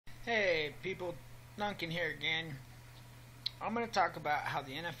Hey people, Duncan here again. I'm going to talk about how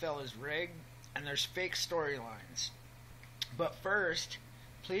the NFL is rigged and there's fake storylines. But first,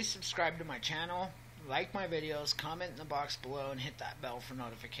 please subscribe to my channel, like my videos, comment in the box below, and hit that bell for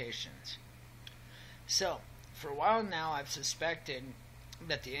notifications. So, for a while now, I've suspected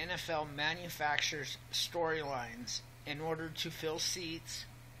that the NFL manufactures storylines in order to fill seats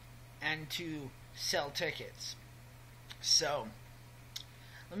and to sell tickets. So,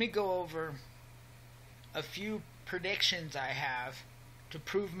 let me go over a few predictions I have to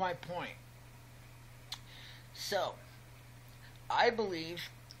prove my point. So, I believe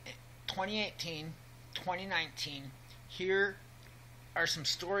 2018, 2019, here are some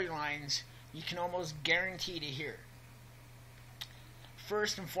storylines you can almost guarantee to hear.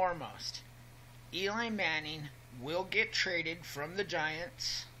 First and foremost, Eli Manning will get traded from the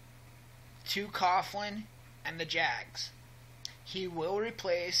Giants to Coughlin and the Jags. He will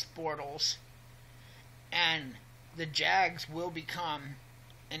replace Bortles, and the Jags will become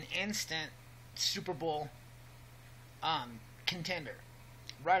an instant Super Bowl contender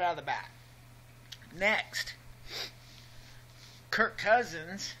right out of the bat. Next, Kirk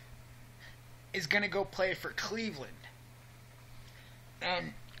Cousins is going to go play for Cleveland.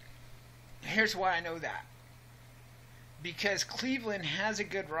 And here's why I know that. Because Cleveland has a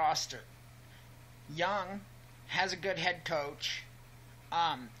good roster. Young has a good head coach,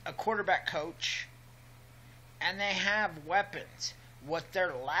 a quarterback coach, and they have weapons. What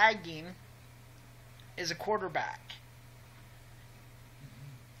they're lagging is a quarterback.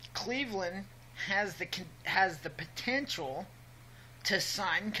 Cleveland has the potential to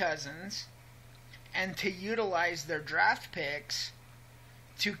sign Cousins and to utilize their draft picks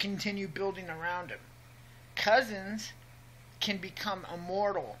to continue building around him. Cousins can become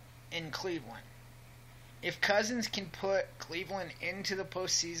immortal in Cleveland. If Cousins can put Cleveland into the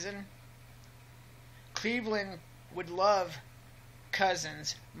postseason, Cleveland would love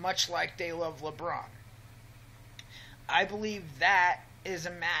Cousins much like they love LeBron. I believe that is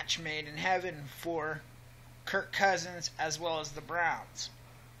a match made in heaven for Kirk Cousins as well as the Browns.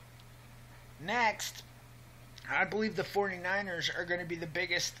 Next, I believe the 49ers are going to be the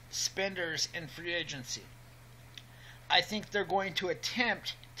biggest spenders in free agency. I think they're going to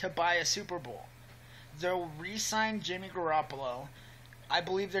attempt to buy a Super Bowl. They'll re-sign Jimmy Garoppolo. I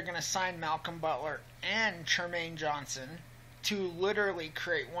believe they're going to sign Malcolm Butler and Tremaine Johnson to literally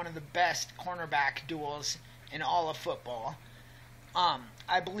create one of the best cornerback duos in all of football.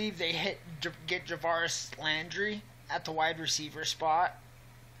 I believe they get Javaris Landry at the wide receiver spot.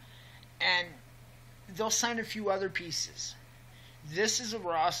 And they'll sign a few other pieces. This is a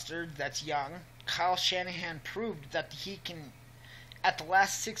roster that's young. Kyle Shanahan proved that he can, at the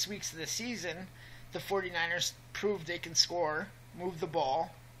last 6 weeks of the season, the 49ers proved they can score, move the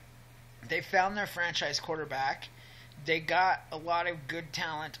ball. They found their franchise quarterback. They got a lot of good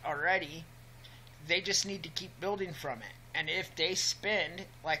talent already. They just need to keep building from it. And if they spend,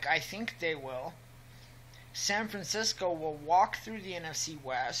 like I think they will, San Francisco will walk through the NFC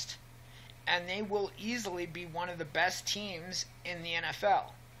West, and they will easily be one of the best teams in the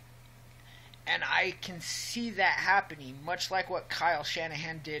NFL. And I can see that happening, much like what Kyle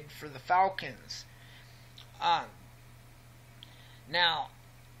Shanahan did for the Falcons. Now,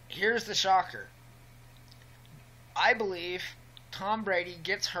 here's the shocker. I believe Tom Brady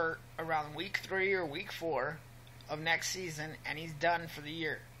gets hurt around week 3 or week 4 of next season, and he's done for the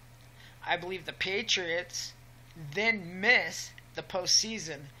year. I believe the Patriots then miss the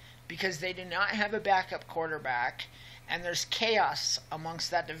postseason because they do not have a backup quarterback, and there's chaos amongst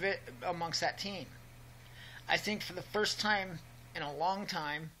that team. I think for the first time in a long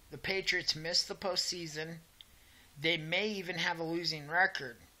time, the Patriots miss the postseason. They may even have a losing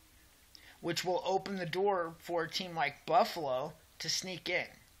record, which will open the door for a team like Buffalo to sneak in.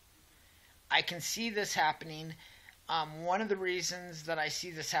 I can see this happening. One of the reasons that I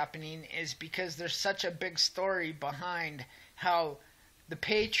see this happening is because there's such a big story behind how the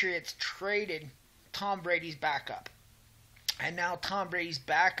Patriots traded Tom Brady's backup. And now Tom Brady's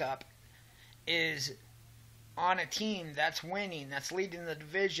backup is on a team that's winning, that's leading the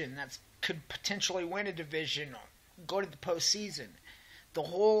division, that could potentially win a division, go to the postseason. The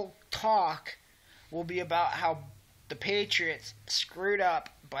whole talk will be about how the Patriots screwed up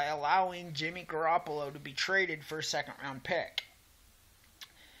by allowing Jimmy Garoppolo to be traded for a second-round pick.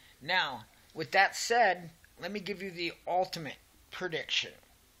 Now, with that said, let me give you the ultimate prediction.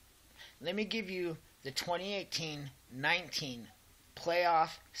 Let me give you the 2018-19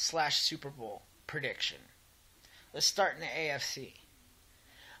 playoff/Super Bowl prediction. Let's start in the AFC.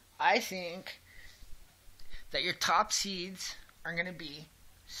 I think that your top seeds are going to be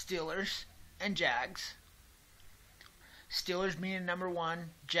Steelers, and Jags. Steelers being number 1,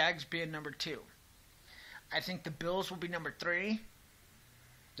 Jags being number 2. I think the Bills will be number 3.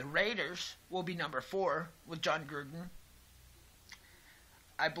 The Raiders will be number 4 with John Gruden.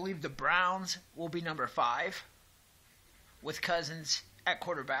 I believe the Browns will be number 5 with Cousins at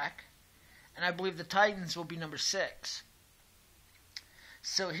quarterback. And I believe the Titans will be number 6.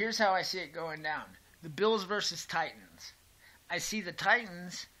 So here's how I see it going down. The Bills versus Titans. I see the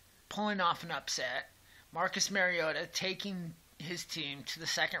Titans pulling off an upset. Marcus Mariota taking his team to the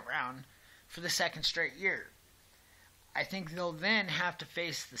second round for the second straight year. I think they'll then have to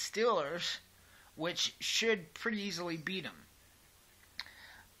face the Steelers, which should pretty easily beat them.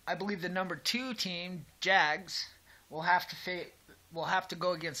 I believe the number 2 team, Jags, will have to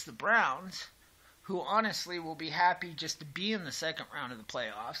go against the Browns, who honestly will be happy just to be in the second round of the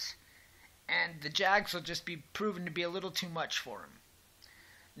playoffs, and the Jags will just be proven to be a little too much for them.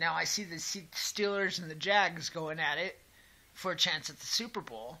 Now I see the Steelers and the Jags going at it for a chance at the Super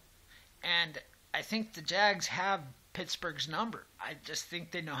Bowl, and I think the Jags have Pittsburgh's number. I just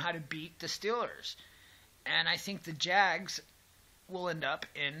think they know how to beat the Steelers, and I think the Jags will end up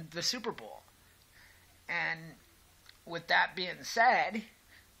in the Super Bowl. And with that being said,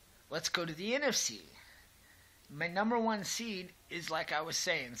 let's go to the NFC. My number 1 seed is, like I was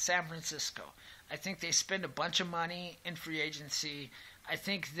saying, San Francisco. I think they spend a bunch of money in free agency. I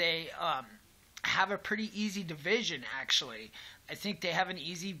think they have a pretty easy division, actually. I think they have an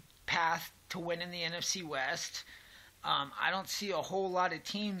easy path to win in the NFC West. I don't see a whole lot of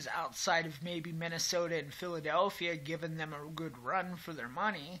teams outside of maybe Minnesota and Philadelphia giving them a good run for their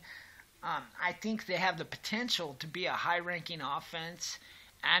money. I think they have the potential to be a high-ranking offense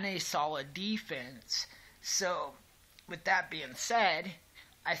and a solid defense. So, with that being said,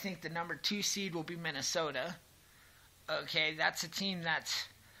 I think the number 2 seed will be Minnesota. Okay, that's a team that's,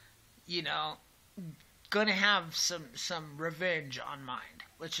 going to have some revenge on mind.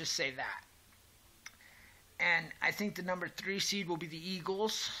 Let's just say that. And I think the number 3 seed will be the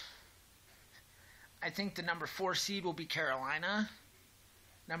Eagles. I think the number 4 seed will be Carolina.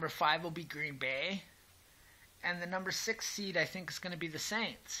 Number 5 will be Green Bay. And the number 6 seed, I think, is going to be the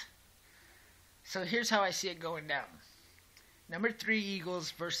Saints. So here's how I see it going down. Number 3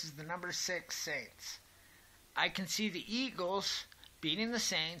 Eagles versus the number 6 Saints. I can see the Eagles beating the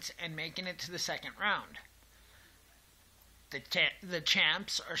Saints and making it to the second round. The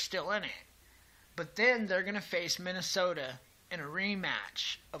champs are still in it. But then they're going to face Minnesota in a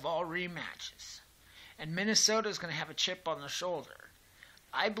rematch of all rematches. And Minnesota is going to have a chip on their shoulder.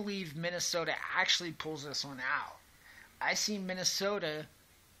 I believe Minnesota actually pulls this one out. I see Minnesota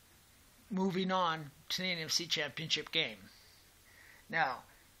moving on to the NFC Championship game. Now,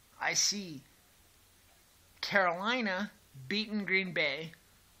 I see Carolina beating Green Bay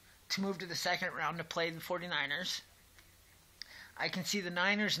to move to the second round to play the 49ers. I can see the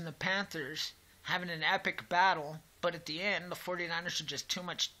Niners and the Panthers having an epic battle, but at the end, the 49ers are just too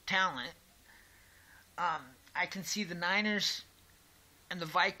much talent. I can see the Niners and the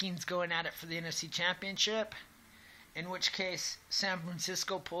Vikings going at it for the NFC Championship, in which case San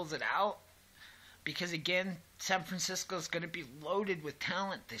Francisco pulls it out, because again, San Francisco is going to be loaded with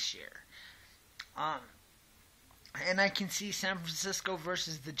talent this year. And I can see San Francisco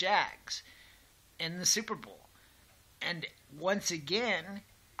versus the Jags in the Super Bowl. And once again,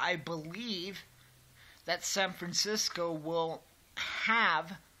 I believe that San Francisco will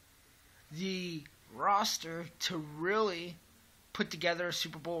have the roster to really put together a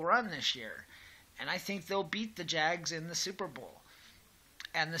Super Bowl run this year. And I think they'll beat the Jags in the Super Bowl.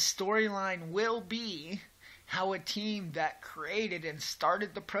 And the storyline will be how a team that created and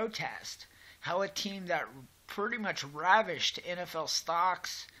started the protest, how a team that pretty much ravished NFL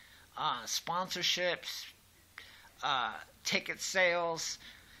stocks, sponsorships, ticket sales,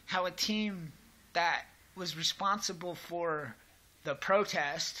 how a team that was responsible for the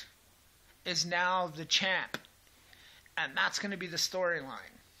protest is now the champ. And that's going to be the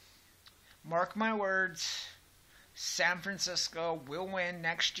storyline. Mark my words, San Francisco will win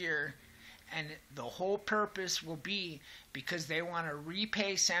next year, and the whole purpose will be because they want to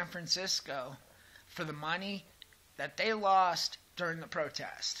repay San Francisco for the money that they lost during the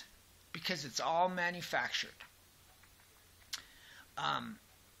protest, because it's all manufactured.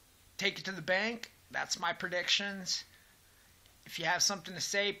 Take it to the bank. That's my predictions. If you have something to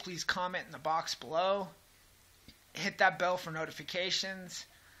say, please comment in the box below. Hit that bell for notifications.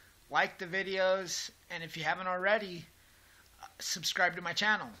 Like the videos. And if you haven't already, subscribe to my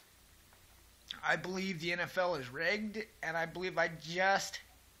channel. I believe the NFL is rigged, and I believe I just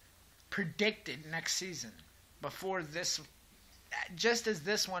predicted next season before this just as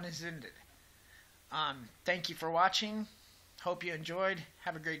this one has ended. Thank you for watching. Hope you enjoyed.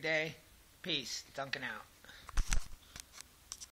 Have a great day. Peace. Duncan out.